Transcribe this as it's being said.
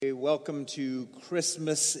welcome to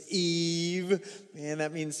Christmas Eve. Man,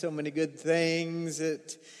 that means so many good things.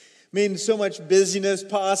 It means so much busyness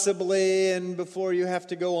possibly. And before you have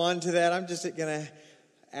to go on to that, I'm just going to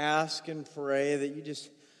ask and pray that you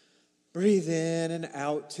just breathe in and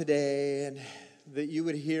out today, and that you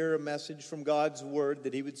would hear a message from God's Word,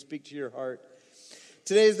 that He would speak to your heart.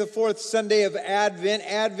 Today is the fourth Sunday of Advent.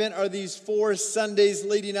 Advent are these 4 Sundays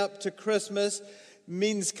leading up to Christmas.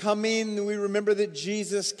 Means coming. We remember that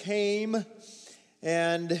Jesus came.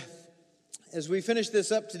 And as we finish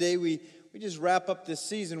this up today, we just wrap up this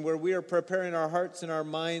season where we are preparing our hearts and our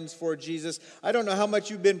minds for Jesus. I don't know how much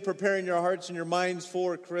you've been preparing your hearts and your minds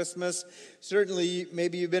for Christmas. Certainly,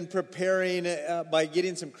 maybe you've been preparing by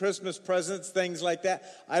getting some Christmas presents, things like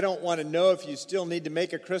that. I don't want to know if you still need to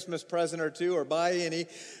make a Christmas present or two or buy any.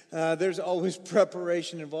 There's always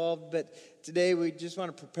preparation involved, but today we just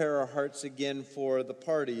want to prepare our hearts again for the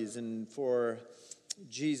parties and for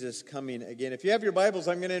Jesus coming again. If you have your Bibles,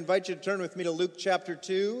 I'm going to invite you to turn with me to Luke chapter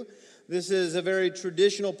 2. This is a very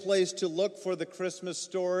traditional place to look for the Christmas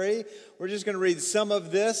story. We're just going to read some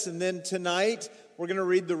of this, and then tonight we're going to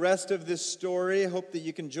read the rest of this story. I hope that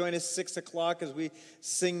you can join us 6 o'clock as we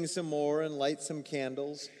sing some more and light some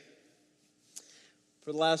candles.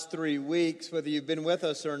 For the last 3 weeks, whether you've been with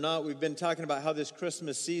us or not, we've been talking about how this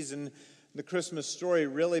Christmas season, the Christmas story,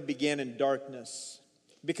 really began in darkness.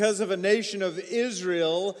 Because of a nation of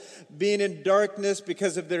Israel being in darkness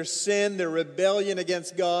because of their sin, their rebellion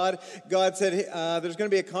against God, God said, there's going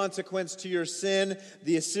to be a consequence to your sin.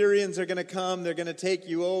 The Assyrians are going to come. They're going to take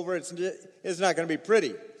you over. It's not going to be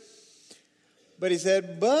pretty. But he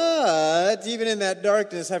said, but even in that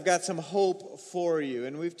darkness, I've got some hope for you.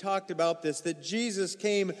 And we've talked about this, that Jesus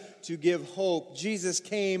came to give hope. Jesus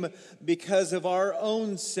came because of our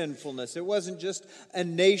own sinfulness. It wasn't just a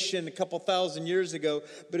nation a couple thousand years ago,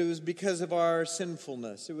 but it was because of our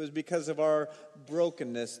sinfulness. It was because of our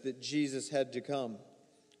brokenness that Jesus had to come.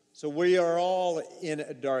 So we are all in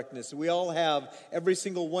darkness. We all have, every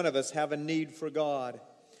single one of us have a need for God.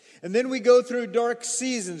 And then we go through dark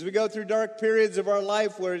seasons. We go through dark periods of our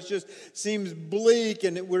life where it just seems bleak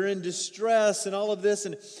and we're in distress and all of this.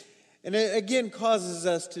 And it again causes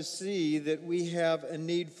us to see that we have a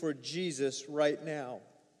need for Jesus right now.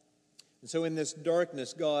 And so in this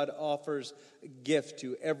darkness, God offers a gift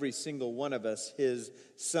to every single one of us, His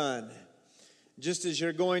Son. Just as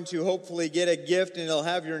you're going to hopefully get a gift and it'll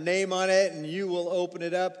have your name on it and you will open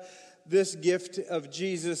it up, this gift of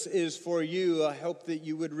Jesus is for you. I hope that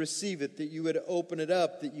you would receive it, that you would open it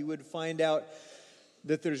up, that you would find out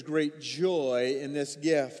that there's great joy in this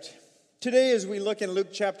gift. Today, as we look in Luke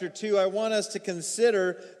chapter 2, I want us to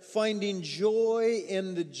consider finding joy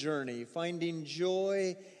in the journey. Finding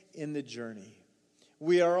joy in the journey.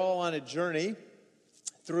 We are all on a journey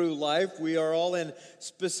through life. We are all in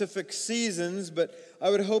specific seasons, but I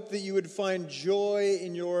would hope that you would find joy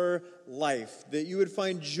in your life, that you would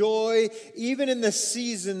find joy even in the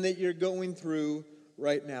season that you're going through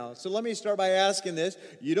right now. So let me start by asking this.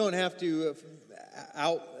 You don't have to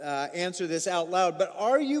answer this out loud, but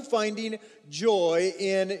are you finding joy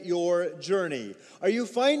in your journey? Are you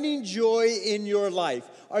finding joy in your life?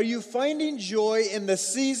 Are you finding joy in the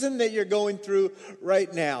season that you're going through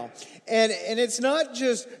right now? And it's not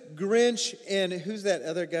just Grinch and who's that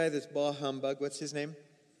other guy that's bah humbug? What's his name?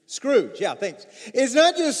 Scrooge. Yeah, thanks. It's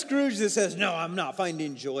not just Scrooge that says, no, I'm not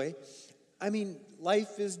finding joy. I mean,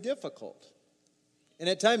 life is difficult. And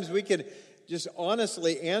at times we could just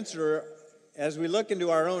honestly answer as we look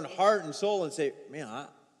into our own heart and soul and say, man,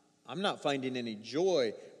 I'm not finding any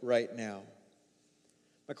joy right now.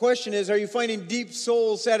 My question is, are you finding deep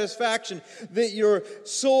soul satisfaction, that your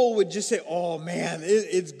soul would just say, oh man,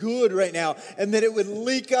 it's good right now, and that it would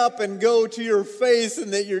leak up and go to your face,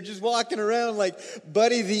 and that you're just walking around like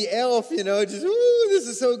Buddy the Elf, just, ooh, this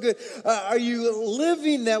is so good. Are you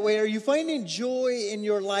living that way? Are you finding joy in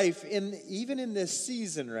your life, even in this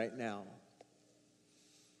season right now?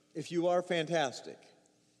 If you are, fantastic.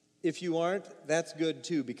 If you aren't, that's good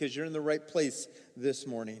too, because you're in the right place this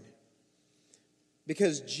morning.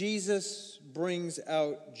 Because Jesus brings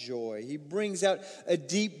out joy. He brings out a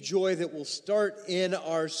deep joy that will start in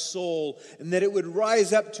our soul, and that it would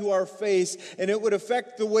rise up to our face, and it would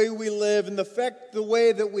affect the way we live and affect the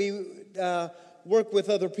way that we work with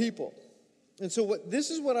other people. And so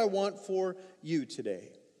this is what I want for you today,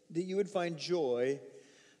 that you would find joy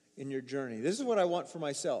in your journey. This is what I want for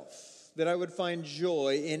myself. That I would find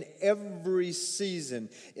joy in every season,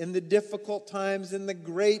 in the difficult times, in the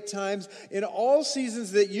great times, in all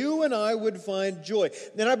seasons, that you and I would find joy.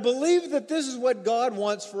 And I believe that this is what God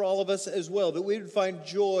wants for all of us as well, that we would find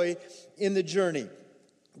joy in the journey.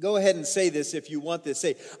 Go ahead and say this if you want this.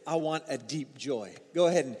 Say, I want a deep joy. Go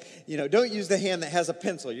ahead and, don't use the hand that has a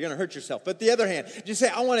pencil. You're going to hurt yourself. But the other hand, just say,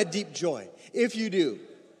 I want a deep joy. If you do.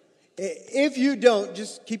 If you don't,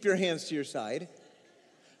 just keep your hands to your side.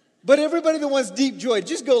 But everybody that wants deep joy,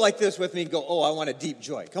 just go like this with me and go, oh, I want a deep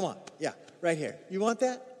joy. Come on. Yeah, right here. You want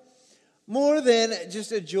that? More than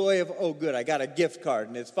just a joy of, oh, good, I got a gift card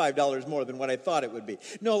and it's $5 more than what I thought it would be.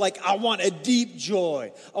 No, like I want a deep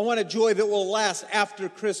joy. I want a joy that will last after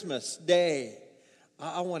Christmas Day.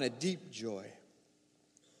 I want a deep joy.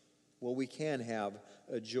 Well, we can have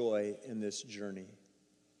a joy in this journey.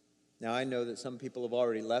 Now, I know that some people have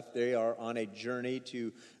already left. They are on a journey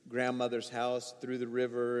to grandmother's house, through the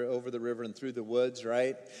river, over the river, and through the woods,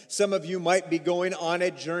 right? Some of you might be going on a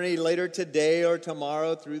journey later today or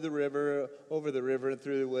tomorrow through the river, over the river, and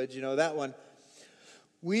through the woods. You know that one.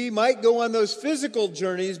 We might go on those physical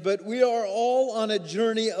journeys, but we are all on a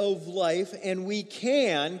journey of life, and we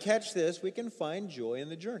can, catch this, we can find joy in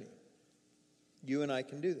the journey. You and I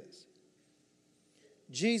can do this.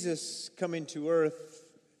 Jesus coming to earth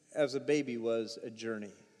as a baby was a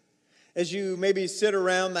journey. As you maybe sit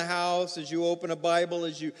around the house, as you open a Bible,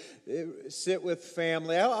 as you sit with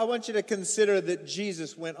family, I want you to consider that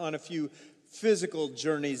Jesus went on a few physical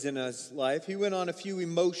journeys in his life. He went on a few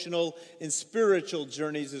emotional and spiritual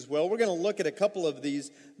journeys as well. We're going to look at a couple of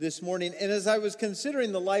these this morning. And as I was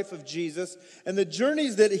considering the life of Jesus and the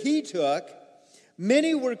journeys that he took,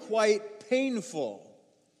 many were quite painful.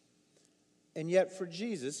 And yet for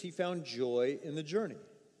Jesus, he found joy in the journey.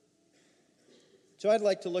 So I'd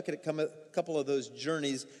like to look at a couple of those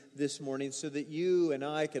journeys this morning so that you and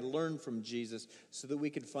I could learn from Jesus so that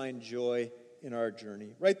we could find joy in our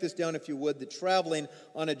journey. Write this down if you would, that traveling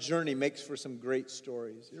on a journey makes for some great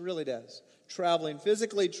stories. It really does.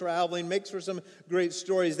 Physically traveling makes for some great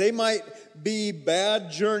stories. They might be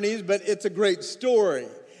bad journeys, but it's a great story.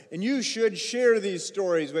 And you should share these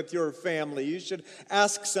stories with your family. You should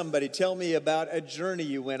ask somebody, tell me about a journey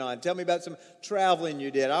you went on. Tell me about some traveling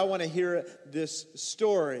you did. I want to hear this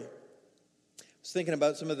story. I was thinking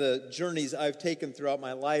about some of the journeys I've taken throughout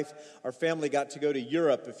my life. Our family got to go to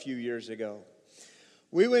Europe a few years ago.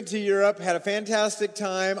 We went to Europe, had a fantastic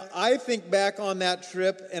time. I think back on that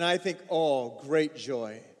trip and I think, oh, great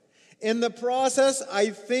joy. In the process, I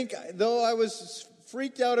think, though I was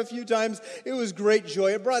freaked out a few times, it was great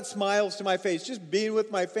joy. It brought smiles to my face, just being with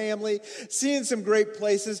my family, seeing some great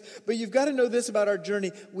places. But you've got to know this about our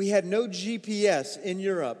journey. We had no GPS in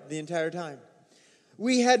Europe the entire time.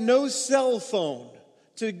 We had no cell phone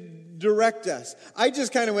to direct us. I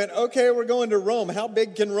just kind of went, okay, we're going to Rome. How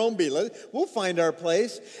big can Rome be? We'll find our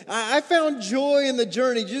place. I found joy in the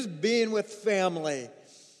journey, just being with family.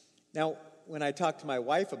 Now, when I talked to my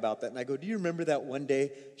wife about that, and I go, do you remember that one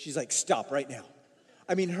day? She's like, stop right now.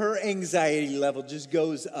 I mean, her anxiety level just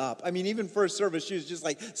goes up. I mean, even first service, she was just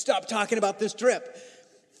like, stop talking about this trip.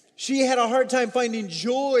 She had a hard time finding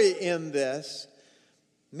joy in this.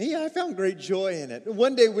 Me, I found great joy in it.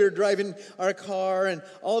 One day we were driving our car, and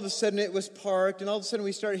all of a sudden it was parked, and all of a sudden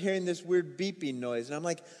we started hearing this weird beeping noise. And I'm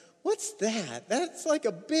like, what's that? That's like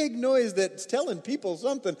a big noise that's telling people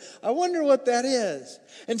something. I wonder what that is.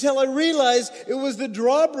 Until I realized it was the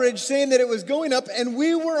drawbridge saying that it was going up, and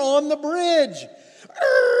we were on the bridge.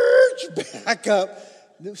 Back up.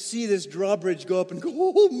 See this drawbridge go up and go,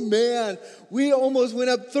 oh man, we almost went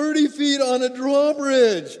up 30 feet on a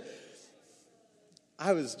drawbridge.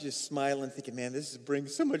 I was just smiling, thinking, man, this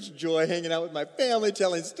brings so much joy hanging out with my family,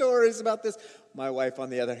 telling stories about this. My wife, on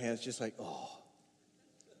the other hand, is just like, oh.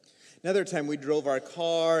 Another time we drove our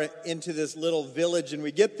car into this little village, and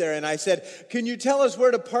we get there, and I said, can you tell us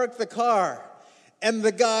where to park the car? And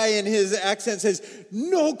the guy in his accent says,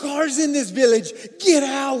 no cars in this village, get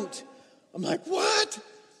out. I'm like, what?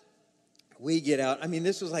 We get out. I mean,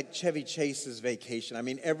 this was like Chevy Chase's vacation. I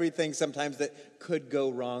mean, everything sometimes that could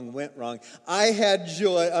go wrong went wrong. I had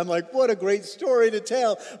joy. I'm like, what a great story to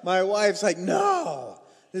tell. My wife's like, no,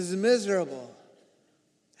 this is miserable.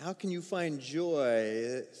 How can you find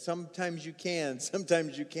joy? Sometimes you can,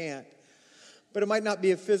 sometimes you can't. But it might not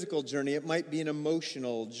be a physical journey. It might be an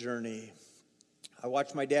emotional journey. I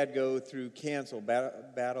watched my dad go through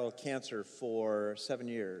battle cancer for 7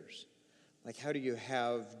 years. Like, how do you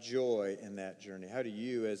have joy in that journey? How do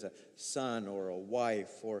you, as a son or a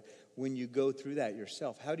wife, or when you go through that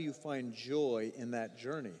yourself, how do you find joy in that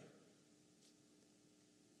journey?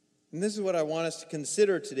 And this is what I want us to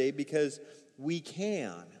consider today, because we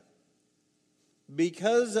can.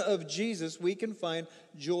 Because of Jesus, we can find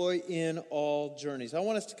joy in all journeys. I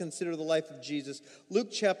want us to consider the life of Jesus. Luke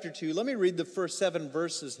chapter 2. Let me read the first 7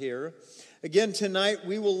 verses here. Again, tonight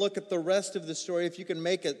we will look at the rest of the story. If you can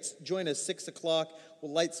make it, join us 6 o'clock.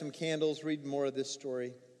 We'll light some candles, read more of this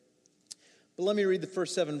story. But let me read the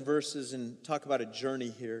first 7 verses and talk about a journey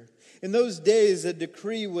here. In those days, a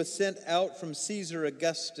decree was sent out from Caesar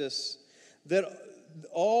Augustus that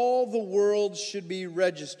all the world should be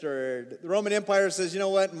registered. The Roman Empire says, you know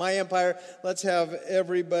what, my empire, let's have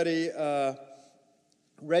everybody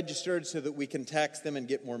registered so that we can tax them and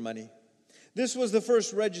get more money. This was the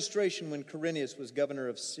first registration when Quirinius was governor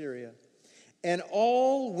of Syria. And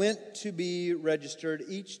all went to be registered,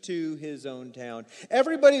 each to his own town.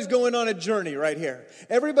 Everybody's going on a journey right here.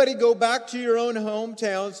 Everybody go back to your own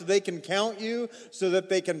hometown so they can count you, so that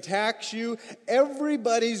they can tax you.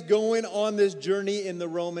 Everybody's going on this journey in the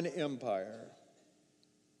Roman Empire.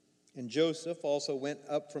 And Joseph also went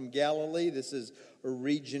up from Galilee. This is a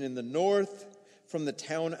region in the north, from the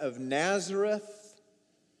town of Nazareth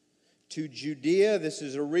to Judea. This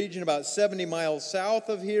is a region about 70 miles south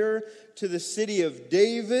of here, to the city of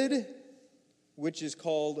David, which is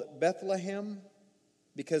called Bethlehem,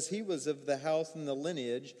 because he was of the house and the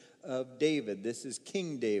lineage of David. This is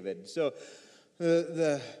King David. So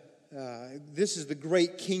this is the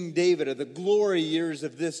great King David of the glory years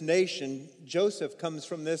of this nation. Joseph comes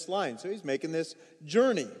from this line, so he's making this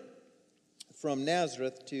journey from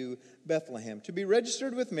Nazareth to Bethlehem to be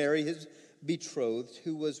registered with Mary, his betrothed,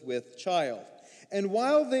 who was with child. And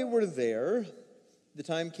while they were there, the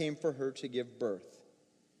time came for her to give birth.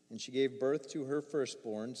 And she gave birth to her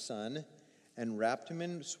firstborn son, and wrapped him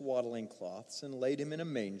in swaddling cloths, and laid him in a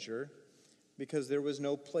manger, because there was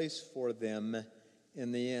no place for them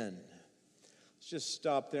in the inn. Let's just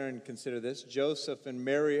stop there and consider this. Joseph and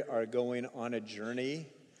Mary are going on a journey.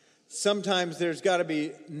 Sometimes there's got to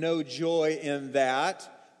be no joy in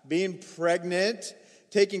that. Being pregnant,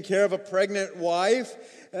 taking care of a pregnant wife,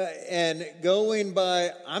 and going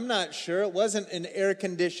by, I'm not sure, it wasn't an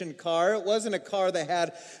air-conditioned car. It wasn't a car that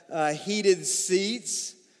had heated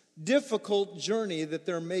seats. Difficult journey that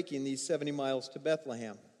they're making, these 70 miles to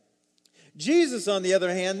Bethlehem. Jesus, on the other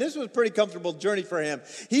hand, this was a pretty comfortable journey for him.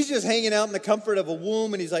 He's just hanging out in the comfort of a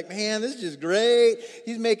womb, and he's like, man, this is just great.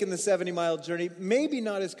 He's making the 70-mile journey. Maybe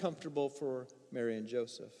not as comfortable for Mary and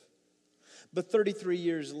Joseph. But 33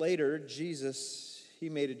 years later, Jesus, he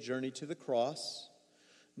made a journey to the cross.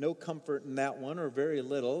 No comfort in that one, or very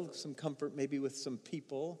little. Some comfort maybe with some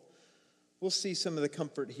people. We'll see some of the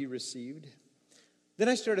comfort he received. Then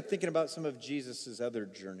I started thinking about some of Jesus' other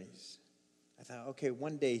journeys. I thought, okay,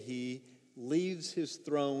 one day he leaves his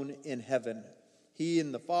throne in heaven. He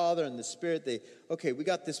and the Father and the Spirit, we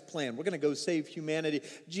got this plan. We're going to go save humanity.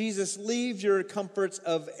 Jesus, leave your comforts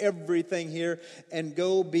of everything here and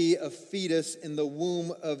go be a fetus in the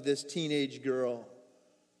womb of this teenage girl.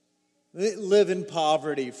 Live in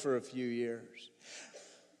poverty for a few years.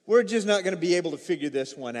 We're just not going to be able to figure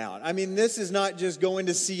this one out. I mean, this is not just going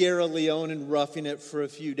to Sierra Leone and roughing it for a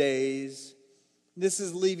few days. This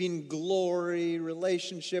is leaving glory,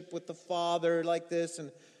 relationship with the Father like this.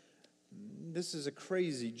 And this is a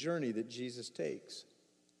crazy journey that Jesus takes.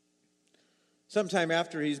 Sometime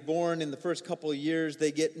after he's born, in the first couple of years,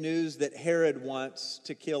 they get news that Herod wants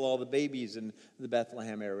to kill all the babies in the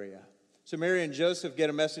Bethlehem area. So Mary and Joseph get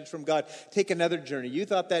a message from God. Take another journey. You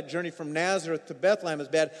thought that journey from Nazareth to Bethlehem was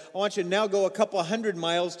bad. I want you to now go a couple 100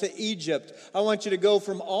 miles to Egypt. I want you to go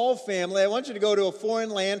from all family. I want you to go to a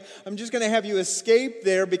foreign land. I'm just going to have you escape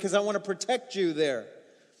there because I want to protect you there.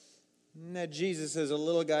 Now, Jesus, as a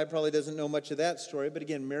little guy, probably doesn't know much of that story. But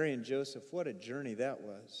again, Mary and Joseph, what a journey that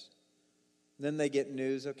was. Then they get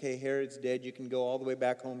news, okay, Herod's dead. You can go all the way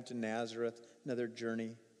back home to Nazareth. Another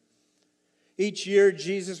journey. Each year,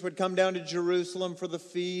 Jesus would come down to Jerusalem for the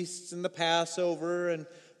feasts and the Passover, and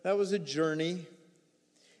that was a journey.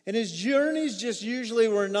 And his journeys just usually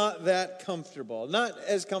were not that comfortable. Not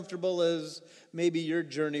as comfortable as maybe your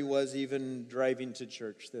journey was even driving to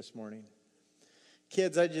church this morning.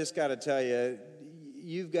 Kids, I just got to tell you,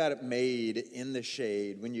 you've got it made in the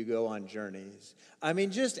shade when you go on journeys. I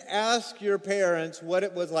mean, just ask your parents what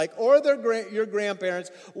it was like, or your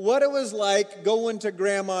grandparents, what it was like going to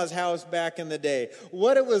grandma's house back in the day.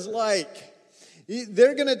 What it was like.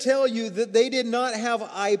 They're going to tell you that they did not have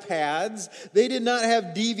iPads. They did not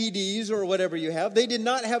have DVDs or whatever you have. They did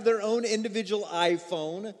not have their own individual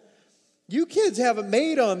iPhone. You kids have it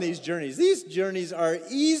made on these journeys. These journeys are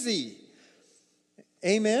easy.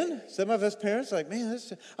 Amen? Some of us parents are like, man,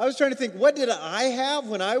 I was trying to think, what did I have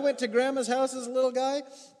when I went to grandma's house as a little guy?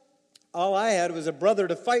 All I had was a brother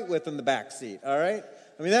to fight with in the back seat, all right?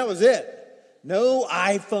 I mean, that was it. No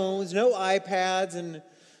iPhones, no iPads, and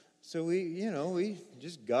So we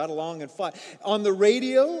just got along and fought. On the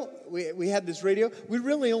radio, we had this radio. We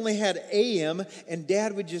really only had AM, and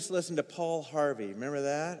Dad would just listen to Paul Harvey. Remember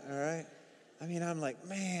that? All right? I mean, I'm like,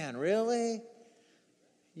 man, really?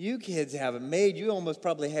 You kids have it made. You almost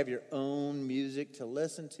probably have your own music to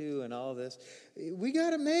listen to and all this. We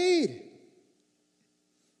got it made.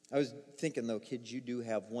 I was thinking, though, kids, you do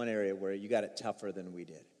have one area where you got it tougher than we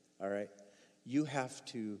did, all right? You have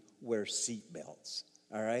to wear seatbelts,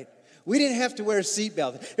 all right? We didn't have to wear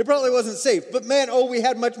seatbelts. It probably wasn't safe, but man, we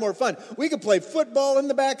had much more fun. We could play football in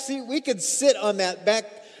the back seat. We could sit on that back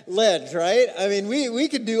ledge, right? I mean, we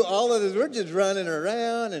could do all of this. We're just running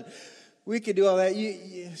around, and we could do all that.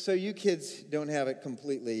 So you kids don't have it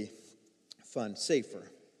completely fun,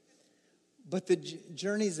 safer. But the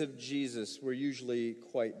journeys of Jesus were usually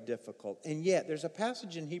quite difficult. And yet, there's a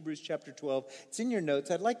passage in Hebrews chapter 12. It's in your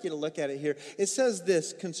notes. I'd like you to look at it here. It says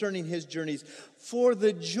this concerning his journeys. For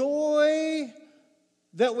the joy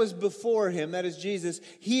that was before him, that is Jesus,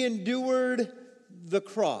 he endured the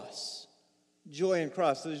cross. Joy and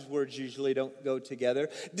cross, those words usually don't go together.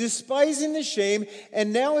 Despising the shame,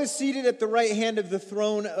 and now is seated at the right hand of the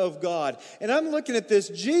throne of God. And I'm looking at this.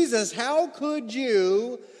 Jesus, how could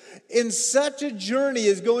you, in such a journey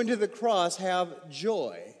as going to the cross, have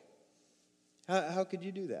joy? How could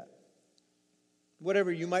you do that?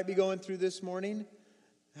 Whatever you might be going through this morning,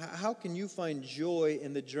 how can you find joy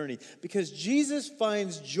in the journey? Because Jesus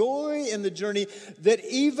finds joy in the journey that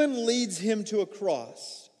even leads him to a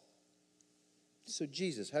cross. So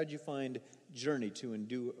Jesus, how did you find journey to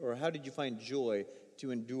endure, or how did you find joy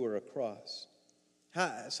to endure a cross?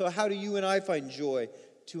 How do you and I find joy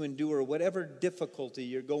to endure whatever difficulty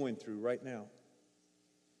you're going through right now?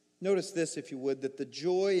 Notice this, if you would, that the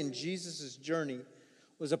joy in Jesus' journey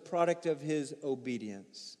was a product of his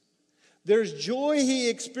obedience. There's joy he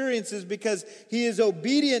experiences because he is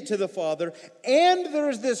obedient to the Father, and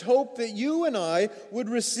there's this hope that you and I would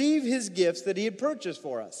receive his gifts that he had purchased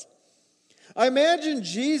for us. I imagine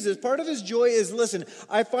Jesus, part of his joy is, listen,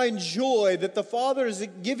 I find joy that the Father is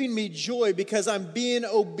giving me joy because I'm being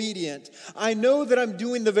obedient. I know that I'm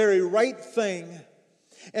doing the very right thing.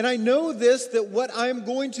 And I know this, that what I'm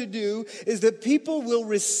going to do is that people will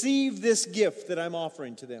receive this gift that I'm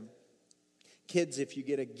offering to them. Kids, if you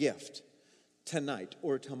get a gift tonight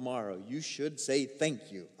or tomorrow, you should say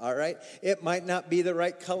thank you, all right? It might not be the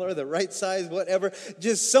right color, the right size, whatever.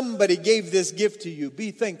 Just somebody gave this gift to you.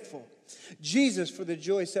 Be thankful. Jesus, for the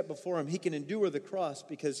joy set before him, he can endure the cross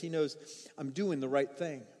because he knows I'm doing the right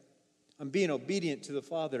thing. I'm being obedient to the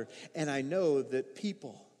Father, and I know that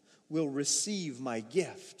people will receive my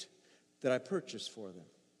gift that I purchased for them.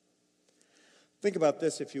 Think about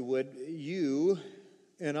this, if you would. You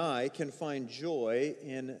and I can find joy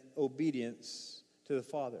in obedience to the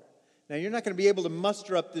Father. Now, you're not going to be able to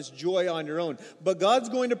muster up this joy on your own, but God's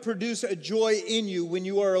going to produce a joy in you when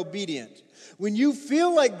you are obedient. When you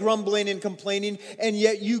feel like grumbling and complaining, and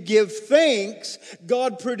yet you give thanks,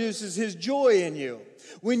 God produces his joy in you.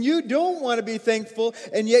 When you don't want to be thankful,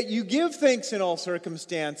 and yet you give thanks in all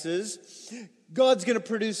circumstances, God's going to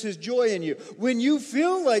produce his joy in you. When you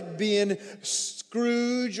feel like being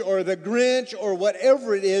Scrooge or the Grinch or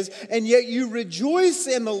whatever it is, and yet you rejoice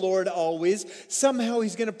in the Lord always, somehow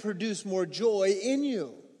he's going to produce more joy in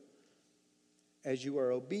you. As you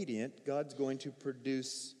are obedient, God's going to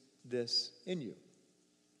produce this in you.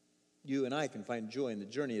 You and I can find joy in the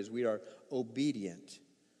journey as we are obedient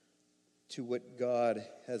to what God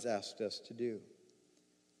has asked us to do.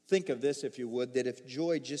 Think of this, if you would, that if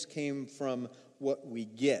joy just came from what we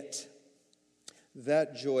get,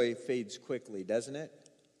 that joy fades quickly, doesn't it?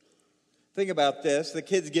 Think about this. The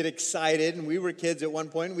kids get excited, and we were kids at one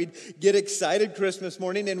point. We'd get excited Christmas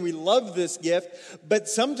morning, and we loved this gift. But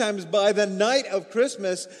sometimes by the night of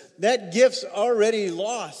Christmas, that gift's already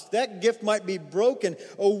lost. That gift might be broken.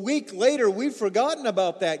 A week later, we've forgotten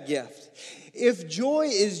about that gift. If joy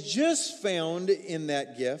is just found in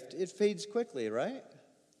that gift, it fades quickly, right?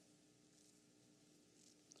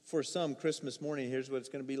 For some, Christmas morning, here's what it's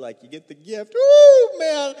going to be like. You get the gift. Oh,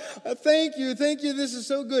 man, thank you, this is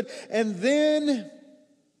so good. And then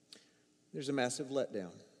there's a massive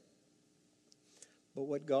letdown. But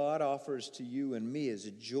what God offers to you and me is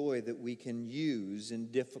a joy that we can use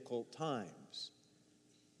in difficult times.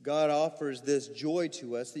 God offers this joy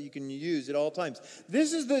to us that you can use at all times.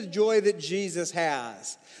 This is the joy that Jesus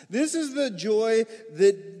has. This is the joy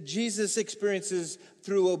that Jesus experiences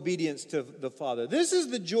through obedience to the Father. This is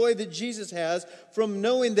the joy that Jesus has from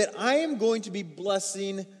knowing that I am going to be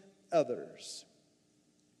blessing others.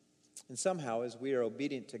 And somehow, as we are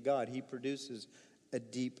obedient to God, he produces a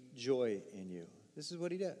deep joy in you. This is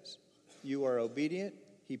what he does. You are obedient,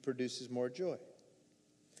 He produces more joy.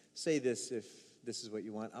 Say this if this is what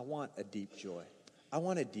you want. I want a deep joy. I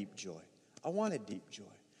want a deep joy. I want a deep joy.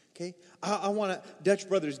 Okay? I want a Dutch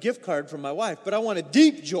Brothers gift card from my wife, but I want a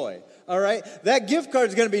deep joy. All right? That gift card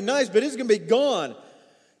is going to be nice, but it's going to be gone.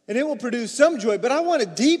 And it will produce some joy, but I want a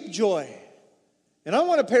deep joy. And I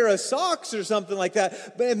want a pair of socks or something like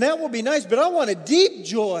that. And that will be nice, but I want a deep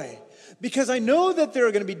joy. Because I know that there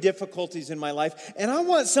are going to be difficulties in my life. And I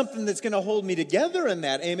want something that's going to hold me together in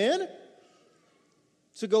that. Amen?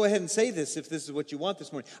 So go ahead and say this if this is what you want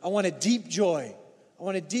this morning. I want a deep joy. I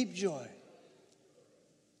want a deep joy.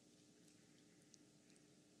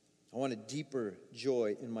 I want a deeper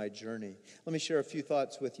joy in my journey. Let me share a few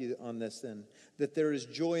thoughts with you on this then. That there is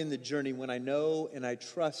joy in the journey when I know and I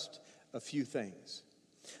trust a few things.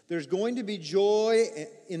 There's going to be joy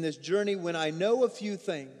in this journey when I know a few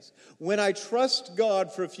things. When I trust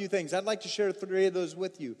God for a few things. I'd like to share 3 of those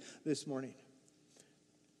with you this morning.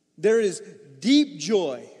 There is deep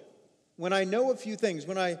joy when I know a few things,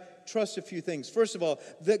 when I trust a few things. First of all,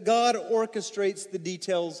 that God orchestrates the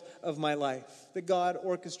details of my life. That God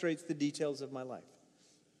orchestrates the details of my life.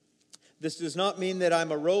 This does not mean that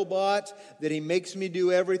I'm a robot, that He makes me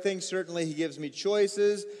do everything. Certainly He gives me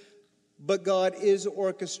choices. But God is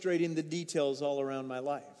orchestrating the details all around my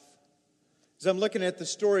life. As I'm looking at the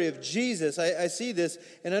story of Jesus, I see this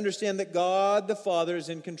and understand that God the Father is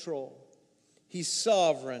in control. He's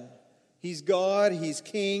sovereign. He's God. He's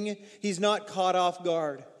King. He's not caught off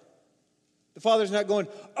guard. The Father's not going,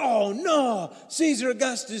 oh no, Caesar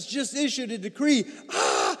Augustus just issued a decree.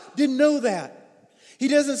 Didn't know that. He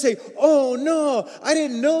doesn't say, oh no, I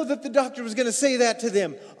didn't know that the doctor was going to say that to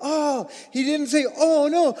them. He didn't say, oh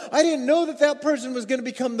no, I didn't know that that person was going to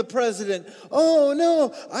become the president. Oh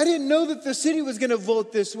no, I didn't know that the city was going to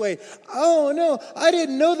vote this way. Oh no, I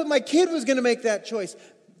didn't know that my kid was going to make that choice.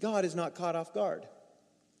 God is not caught off guard.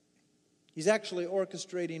 He's actually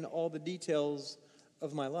orchestrating all the details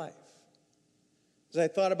of my life. As I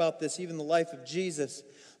thought about this, even the life of Jesus,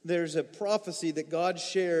 there's a prophecy that God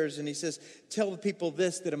shares, and He says, tell the people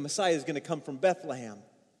this, that a Messiah is going to come from Bethlehem.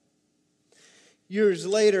 Years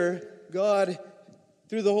later, God,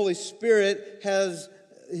 through the Holy Spirit, has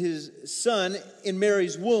His Son in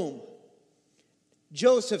Mary's womb.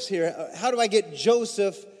 Joseph's here. How do I get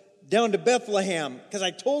Joseph down to Bethlehem? Because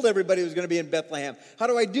I told everybody he was going to be in Bethlehem. How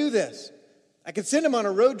do I do this? I could send him on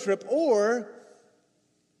a road trip, or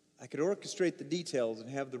I could orchestrate the details and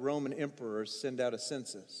have the Roman emperors send out a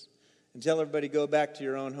census and tell everybody, go back to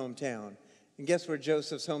your own hometown. And guess where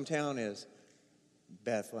Joseph's hometown is?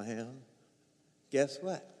 Bethlehem. Guess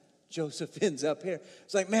what? Joseph ends up here.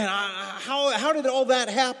 It's like, man, how did all that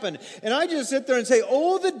happen? And I just sit there and say,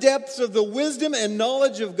 oh, the depths of the wisdom and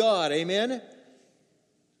knowledge of God. Amen?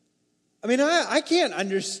 I mean, I can't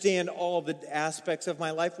understand all the aspects of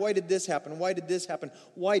my life. Why did this happen? Why did this happen?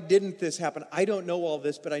 Why didn't this happen? I don't know all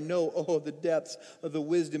this, but I know, the depths of the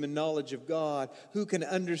wisdom and knowledge of God. Who can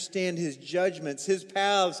understand His judgments, His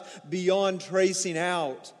paths beyond tracing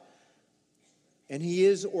out? And He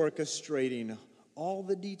is orchestrating all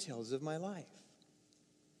the details of my life.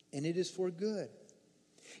 And it is for good.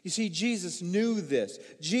 You see, Jesus knew this.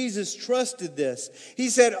 Jesus trusted this. He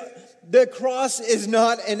said, the cross is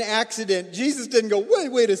not an accident. Jesus didn't go,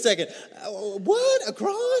 wait a second. What? A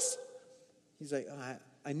cross? He's like,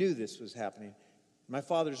 I knew this was happening. My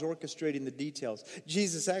Father's orchestrating the details.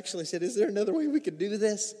 Jesus actually said, is there another way we could do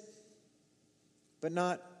this? But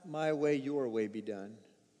not my way, your way be done.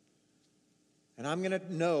 And I'm going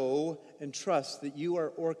to know and trust that you are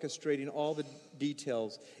orchestrating all the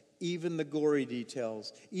details, even the gory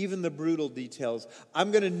details, even the brutal details.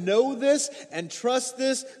 I'm going to know this and trust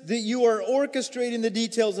this, that you are orchestrating the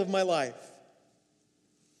details of my life.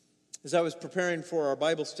 As I was preparing for our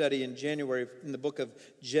Bible study in January in the book of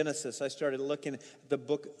Genesis, I started looking at the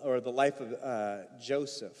book or the life of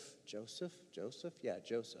Joseph. Joseph? Yeah,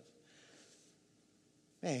 Joseph.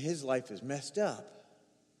 Man, his life is messed up.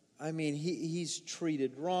 I mean, he's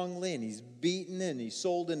treated wrongly, and he's beaten, and he's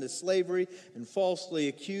sold into slavery and falsely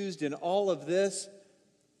accused in all of this.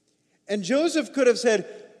 And Joseph could have said,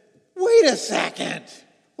 wait a second,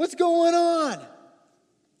 what's going on?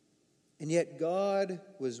 And yet God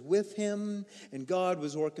was with him, and God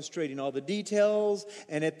was orchestrating all the details.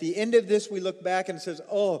 And at the end of this, we look back and it says,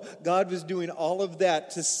 oh, God was doing all of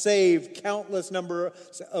that to save countless number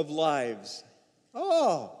of lives.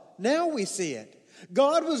 Oh, now we see it.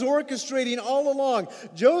 God was orchestrating all along.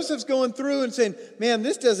 Joseph's going through and saying, man,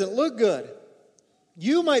 this doesn't look good.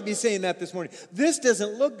 You might be saying that this morning. This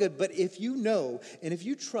doesn't look good. But if you know and if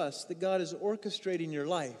you trust that God is orchestrating your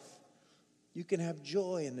life, you can have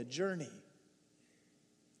joy in the journey.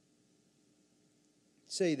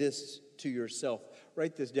 Say this to yourself.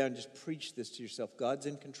 Write this down. Just preach this to yourself. God's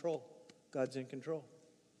in control. God's in control.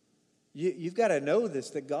 You've got to know this,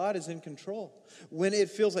 that God is in control. When it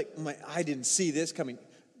feels like, I didn't see this coming,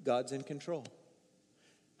 God's in control.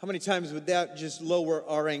 How many times would that just lower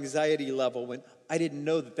our anxiety level when I didn't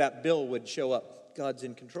know that bill would show up? God's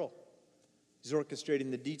in control. He's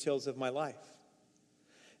orchestrating the details of my life.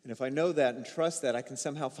 And if I know that and trust that, I can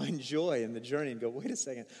somehow find joy in the journey and go, wait a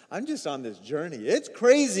second, I'm just on this journey. It's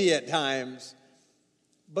crazy at times,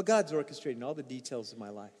 but God's orchestrating all the details of my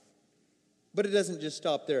life. But it doesn't just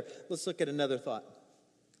stop there. Let's look at another thought.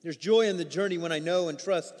 There's joy in the journey when I know and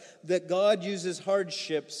trust that God uses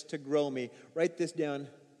hardships to grow me. Write this down.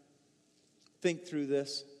 Think through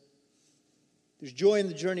this. There's joy in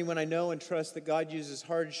the journey when I know and trust that God uses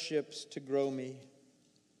hardships to grow me.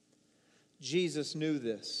 Jesus knew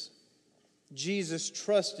this. Jesus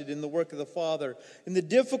trusted in the work of the Father. In the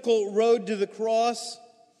difficult road to the cross,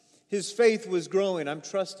 his faith was growing. I'm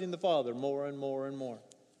trusting the Father more and more and more.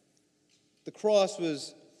 The cross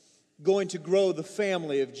was going to grow the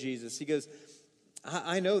family of Jesus. He goes,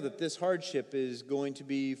 I know that this hardship is going to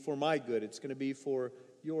be for my good. It's going to be for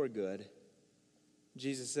your good.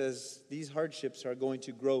 Jesus says, these hardships are going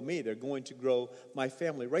to grow me. They're going to grow my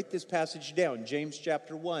family. Write this passage down, James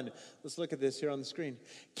chapter 1. Let's look at this here on the screen.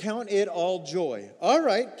 Count it all joy. All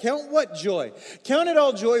right, count what joy? Count it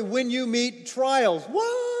all joy when you meet trials.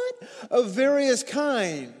 What? Of various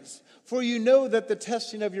kinds. For you know that the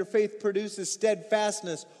testing of your faith produces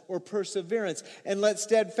steadfastness or perseverance. And let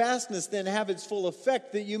steadfastness then have its full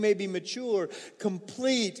effect, that you may be mature,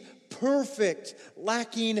 complete, perfect,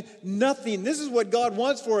 lacking nothing. This is what God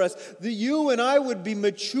wants for us, that you and I would be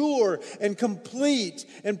mature and complete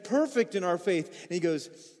and perfect in our faith. And he goes,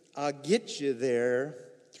 I'll get you there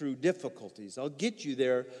through difficulties. I'll get you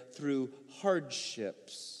there through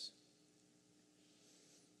hardships.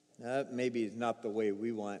 That maybe is not the way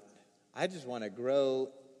we want. I just want to grow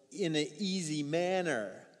in an easy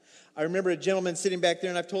manner. I remember a gentleman sitting back there,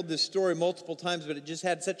 and I've told this story multiple times, but it just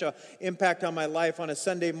had such an impact on my life. On a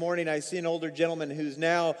Sunday morning, I see an older gentleman who's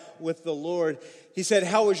now with the Lord. He said,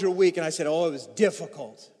 how was your week? And I said, oh, it was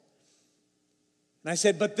difficult. And I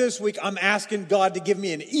said, but this week I'm asking God to give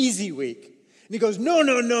me an easy week. And he goes, no.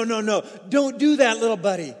 Don't do that, little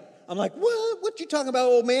buddy. I'm like, what you talking about,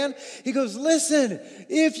 old man? He goes, listen,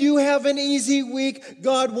 if you have an easy week,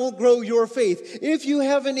 God won't grow your faith. If you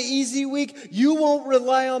have an easy week, you won't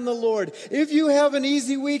rely on the Lord. If you have an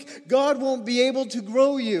easy week, God won't be able to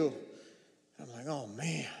grow you. I'm like, oh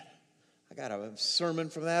man, I got a sermon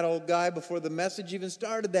from that old guy before the message even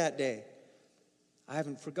started that day. I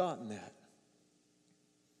haven't forgotten that.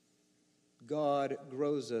 God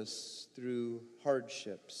grows us through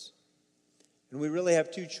hardships. And we really have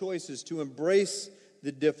two choices: to embrace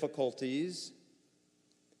the difficulties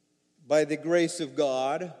by the grace of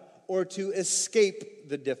God, or to escape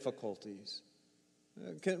the difficulties.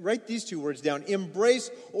 Write these two words down: embrace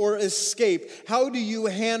or escape. How do you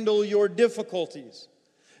handle your difficulties?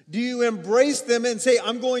 Do you embrace them and say,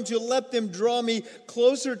 I'm going to let them draw me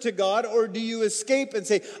closer to God? Or do you escape and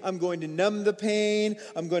say, I'm going to numb the pain,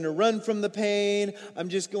 I'm going to run from the pain, I'm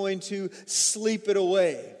just going to sleep it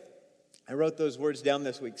away? I wrote those words down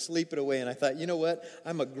this week, sleep it away, and I thought, you know what?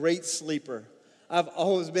 I'm a great sleeper. I've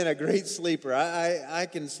always been a great sleeper. I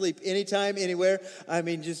can sleep anytime, anywhere. I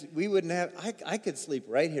mean, we wouldn't have, I could sleep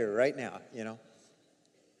right here, right now, you know.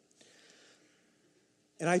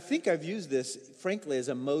 And I think I've used this, frankly, as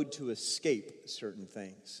a mode to escape certain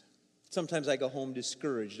things. Sometimes I go home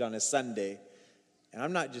discouraged on a Sunday, and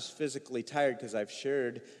I'm not just physically tired because I've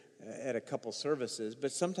shared at a couple services,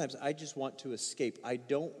 but sometimes I just want to escape. I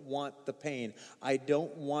don't want the pain. I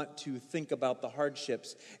don't want to think about the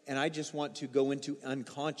hardships, and I just want to go into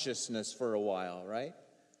unconsciousness for a while, right?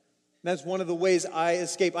 That's one of the ways I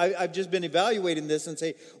escape. I've just been evaluating this and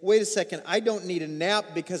say, wait a second, I don't need a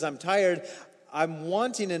nap because I'm tired. I'm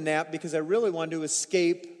wanting a nap because I really want to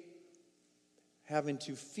escape having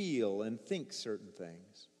to feel and think certain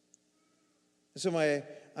things. So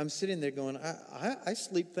I'm sitting there going, I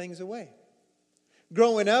sleep things away.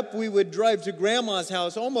 Growing up, we would drive to Grandma's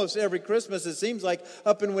house almost every Christmas, it seems like,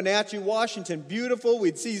 up in Wenatchee, Washington. Beautiful.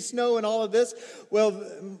 We'd see snow and all of this. Well,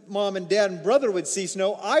 Mom and Dad and brother would see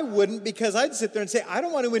snow. I wouldn't, because I'd sit there and say, I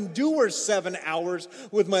don't want to endure 7 hours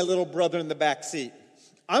with my little brother in the back seat.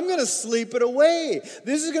 I'm going to sleep it away.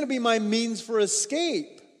 This is going to be my means for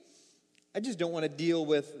escape. I just don't want to deal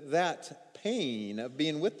with that pain of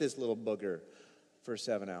being with this little booger for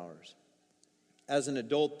 7 hours. As an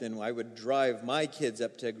adult, then, I would drive my kids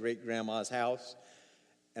up to great-grandma's house.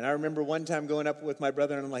 And I remember one time going up with my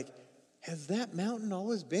brother, and I'm like, has that mountain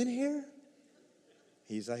always been here?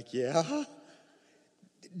 He's like, yeah.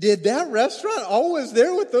 Did that restaurant always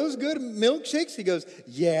there with those good milkshakes? He goes,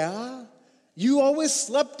 yeah. You always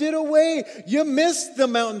slept it away. You missed the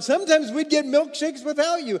mountain. Sometimes we'd get milkshakes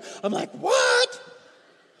without you. I'm like, what?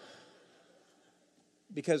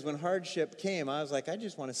 Because when hardship came, I was like, I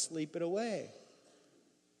just want to sleep it away.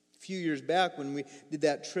 A few years back when we did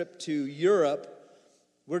that trip to Europe,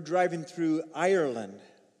 we're driving through Ireland.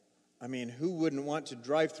 I mean, who wouldn't want to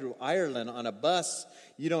drive through Ireland on a bus?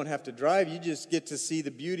 You don't have to drive. You just get to see the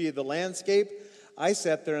beauty of the landscape. I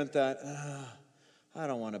sat there and thought, I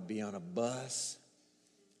don't want to be on a bus.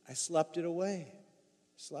 I slept it away.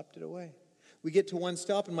 We get to one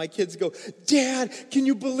stop and my kids go, Dad, can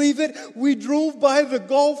you believe it? We drove by the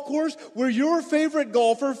golf course where your favorite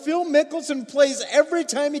golfer, Phil Mickelson, plays every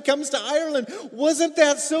time he comes to Ireland. Wasn't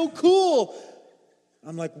that so cool?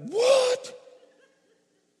 I'm like, what?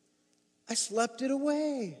 I slept it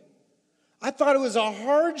away. I thought it was a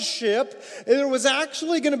hardship. There was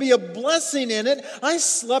actually going to be a blessing in it. I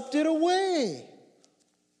slept it away.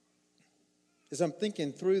 As I'm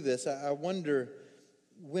thinking through this, I wonder,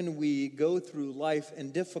 when we go through life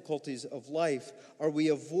and difficulties of life, are we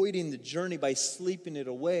avoiding the journey by sleeping it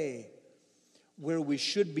away where we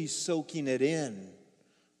should be soaking it in?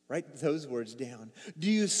 Write those words down.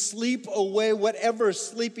 Do you sleep away whatever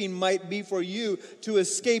sleeping might be for you to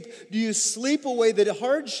escape? Do you sleep away the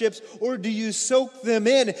hardships, or do you soak them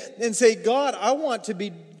in and say, God, I want to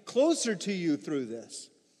be closer to you through this?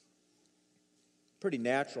 Pretty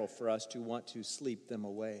natural for us to want to sleep them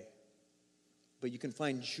away. But you can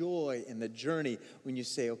find joy in the journey when you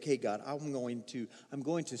say, okay, God, I'm going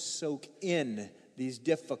to soak in these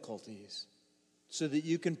difficulties so that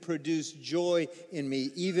you can produce joy in me,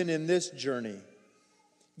 even in this journey.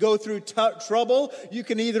 Go through trouble. You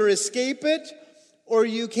can either escape it or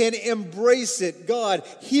you can embrace it. God,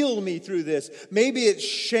 heal me through this. Maybe it's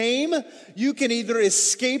shame. You can either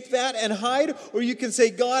escape that and hide, or you can say,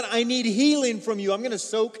 God, I need healing from you. I'm going to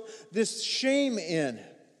soak this shame in.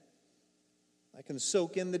 I can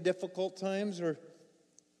soak in the difficult times, or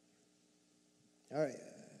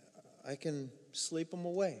I can sleep them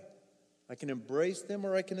away. I can embrace them,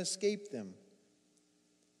 or I can escape them.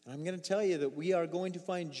 And I'm going to tell you that we are going to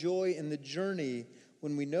find joy in the journey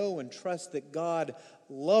when we know and trust that God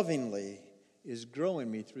lovingly is growing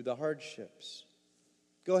me through the hardships.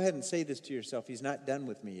 Go ahead and say this to yourself. He's not done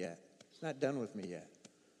with me yet. He's not done with me yet.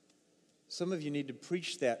 Some of you need to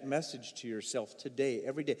preach that message to yourself today,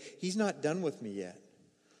 every day. He's not done with me yet.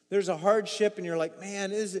 There's a hardship and you're like,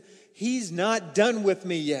 man, he's not done with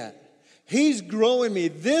me yet. He's growing me.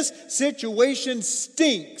 This situation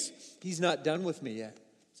stinks. He's not done with me yet.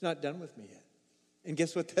 He's not done with me yet. And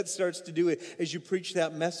guess what that starts to do as you preach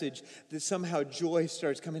that message, that somehow joy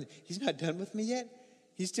starts coming. He's not done with me yet.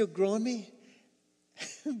 He's still growing me.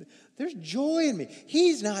 There's joy in me.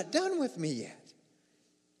 He's not done with me yet.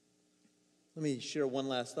 Let me share one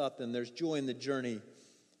last thought then. There's joy in the journey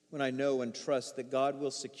when I know and trust that God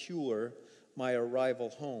will secure my arrival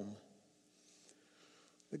home.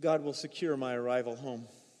 That God will secure my arrival home.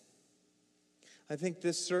 I think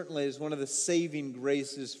this certainly is one of the saving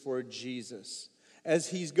graces for Jesus. As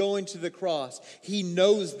he's going to the cross, he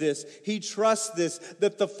knows this, he trusts this,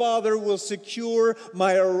 that the Father will secure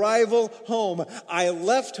my arrival home. I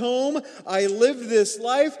left home, I lived this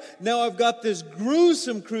life, now I've got this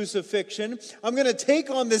gruesome crucifixion. I'm going to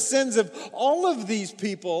take on the sins of all of these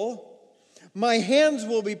people. My hands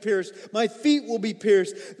will be pierced, my feet will be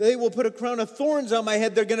pierced. They will put a crown of thorns on my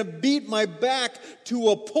head. They're going to beat my back to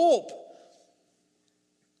a pulp.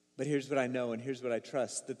 But here's what I know and here's what I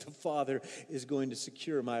trust, that the Father is going to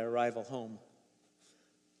secure my arrival home.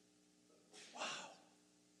 Wow.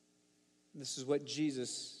 This is what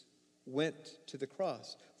Jesus went to the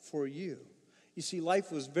cross for you. You see,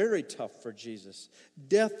 life was very tough for Jesus.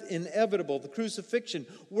 Death inevitable, the crucifixion,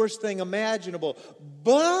 worst thing imaginable.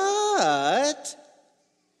 But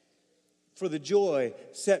for the joy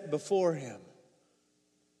set before him,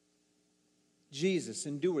 Jesus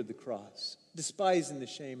endured the cross, despising the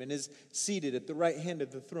shame, and is seated at the right hand of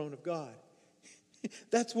the throne of God.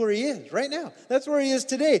 That's where he is right now. That's where he is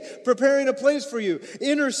today, preparing a place for you,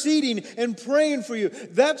 interceding and praying for you.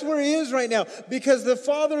 That's where he is right now, because the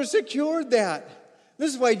Father secured that.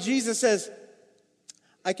 This is why Jesus says,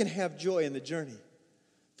 I can have joy in the journey.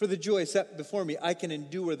 For the joy set before me, I can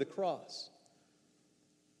endure the cross.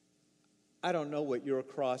 I don't know what your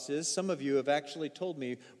cross is. Some of you have actually told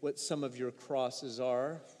me what some of your crosses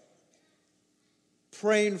are.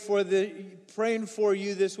 Praying for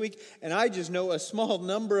you this week, and I just know a small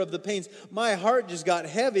number of the pains. My heart just got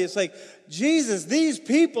heavy. It's like, Jesus, these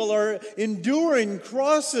people are enduring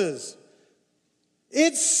crosses.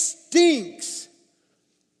 It stinks.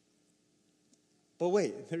 But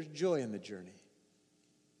wait, there's joy in the journey.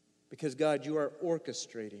 Because God, you are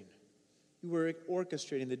orchestrating. You are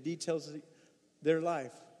orchestrating the details of their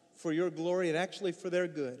life for your glory and actually for their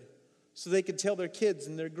good. So they can tell their kids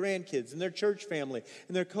and their grandkids and their church family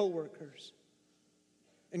and their coworkers.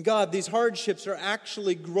 And God, these hardships are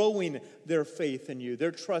actually growing their faith in you,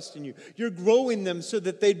 their trust in you. You're growing them so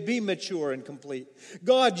that they'd be mature and complete.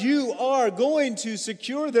 God, you are going to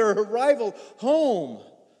secure their arrival home.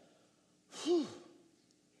 Whew.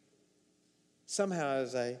 Somehow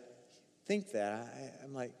as I think that,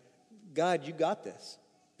 I'm like, God, you got this.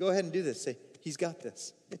 Go ahead and do this. Say, He's got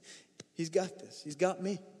this. He's got this. He's got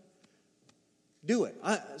me. Do it.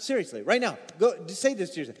 Seriously, right now. Go say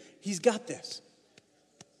this to yourself. He's got this.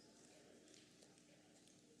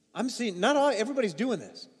 I'm seeing, not all, everybody's doing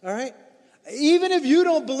this, all right? Even if you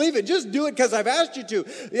don't believe it, just do it because I've asked you to.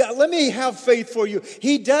 Yeah, let me have faith for you.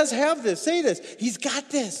 He does have this. Say this. He's got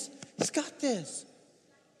this. He's got this.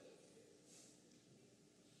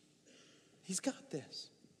 He's got this.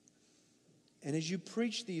 And as you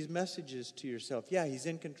preach these messages to yourself, yeah, He's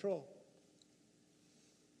in control.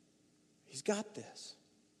 He's got this.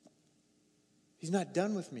 He's not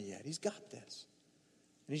done with me yet. He's got this.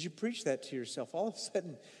 And as you preach that to yourself, all of a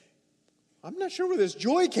sudden, I'm not sure where this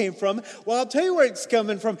joy came from. Well, I'll tell you where it's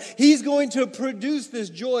coming from. He's going to produce this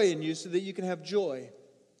joy in you so that you can have joy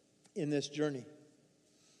in this journey.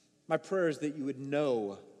 My prayer is that you would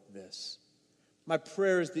know this. My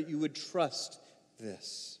prayer is that you would trust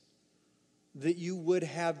this. That you would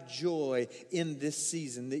have joy in this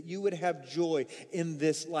season. That you would have joy in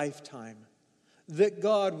this lifetime. That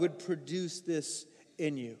God would produce this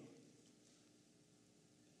in you.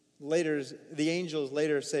 Later, the angels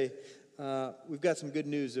later say, we've got some good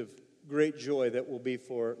news of great joy that will be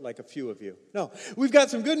for like a few of you. No, we've got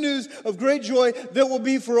some good news of great joy that will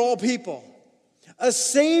be for all people. A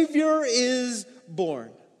Savior is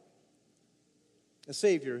born. A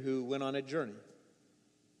Savior who went on a journey.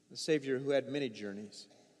 A Savior who had many journeys.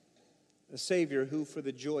 A Savior who, for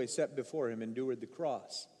the joy set before Him, endured the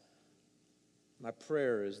cross. My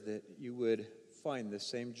prayer is that you would find the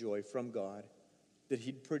same joy from God, that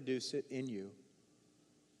He'd produce it in you,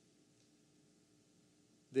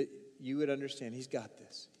 that you would understand He's got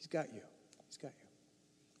this. He's got you. He's got you.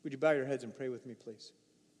 Would you bow your heads and pray with me, please?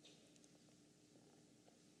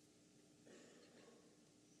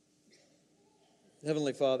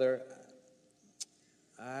 Heavenly Father,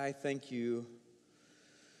 I thank you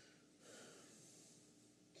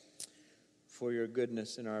for your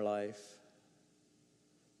goodness in our life.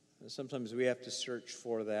 Sometimes we have to search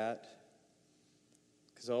for that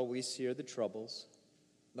because all we see are the troubles,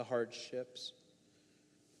 the hardships.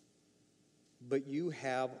 But you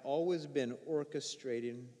have always been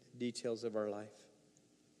orchestrating details of our life.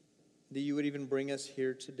 That you would even bring us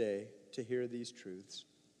here today to hear these truths.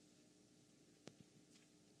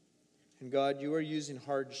 And God, you are using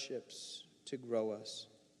hardships to grow us.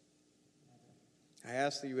 I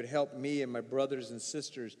ask that you would help me and my brothers and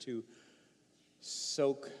sisters to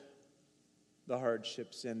soak the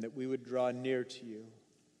hardships in, that we would draw near to you.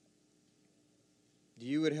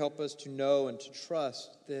 You would help us to know and to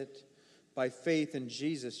trust that by faith in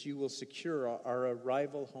Jesus, you will secure our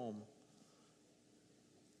arrival home.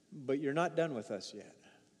 But you're not done with us yet.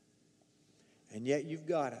 And yet you've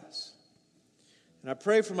got us. And I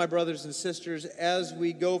pray for my brothers and sisters as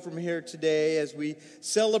we go from here today, as we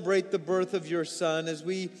celebrate the birth of your Son, as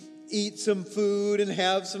we eat some food and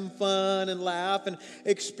have some fun and laugh and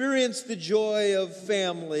experience the joy of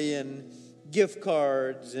family and gift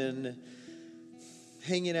cards and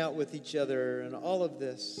hanging out with each other and all of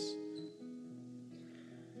this,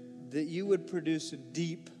 that you would produce a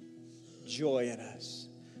deep joy in us.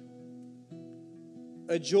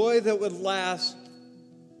 A joy that would last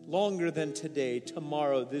longer than today,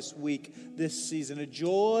 tomorrow, this week, this season. A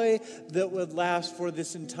joy that would last for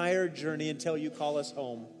this entire journey until you call us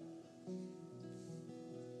home.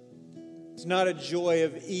 It's not a joy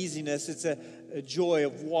of easiness. It's a joy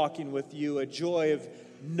of walking with you. A joy of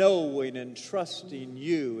knowing and trusting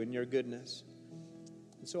you and your goodness.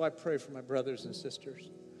 And so I pray for my brothers and sisters.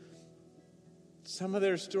 Some of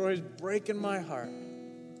their stories breaking my heart.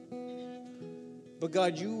 But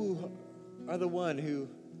God, you are the one who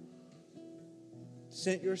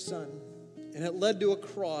sent your Son. And it led to a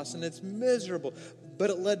cross, and it's miserable. But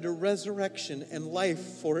it led to resurrection and life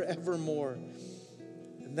forevermore.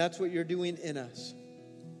 And that's what you're doing in us.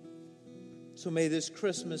 So may this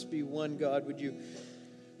Christmas be one, God, would you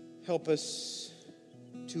help us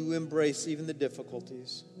to embrace even the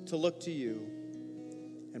difficulties, to look to you,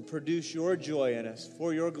 and produce your joy in us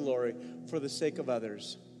for your glory, for the sake of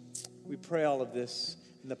others. We pray all of this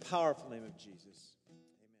in the powerful name of Jesus.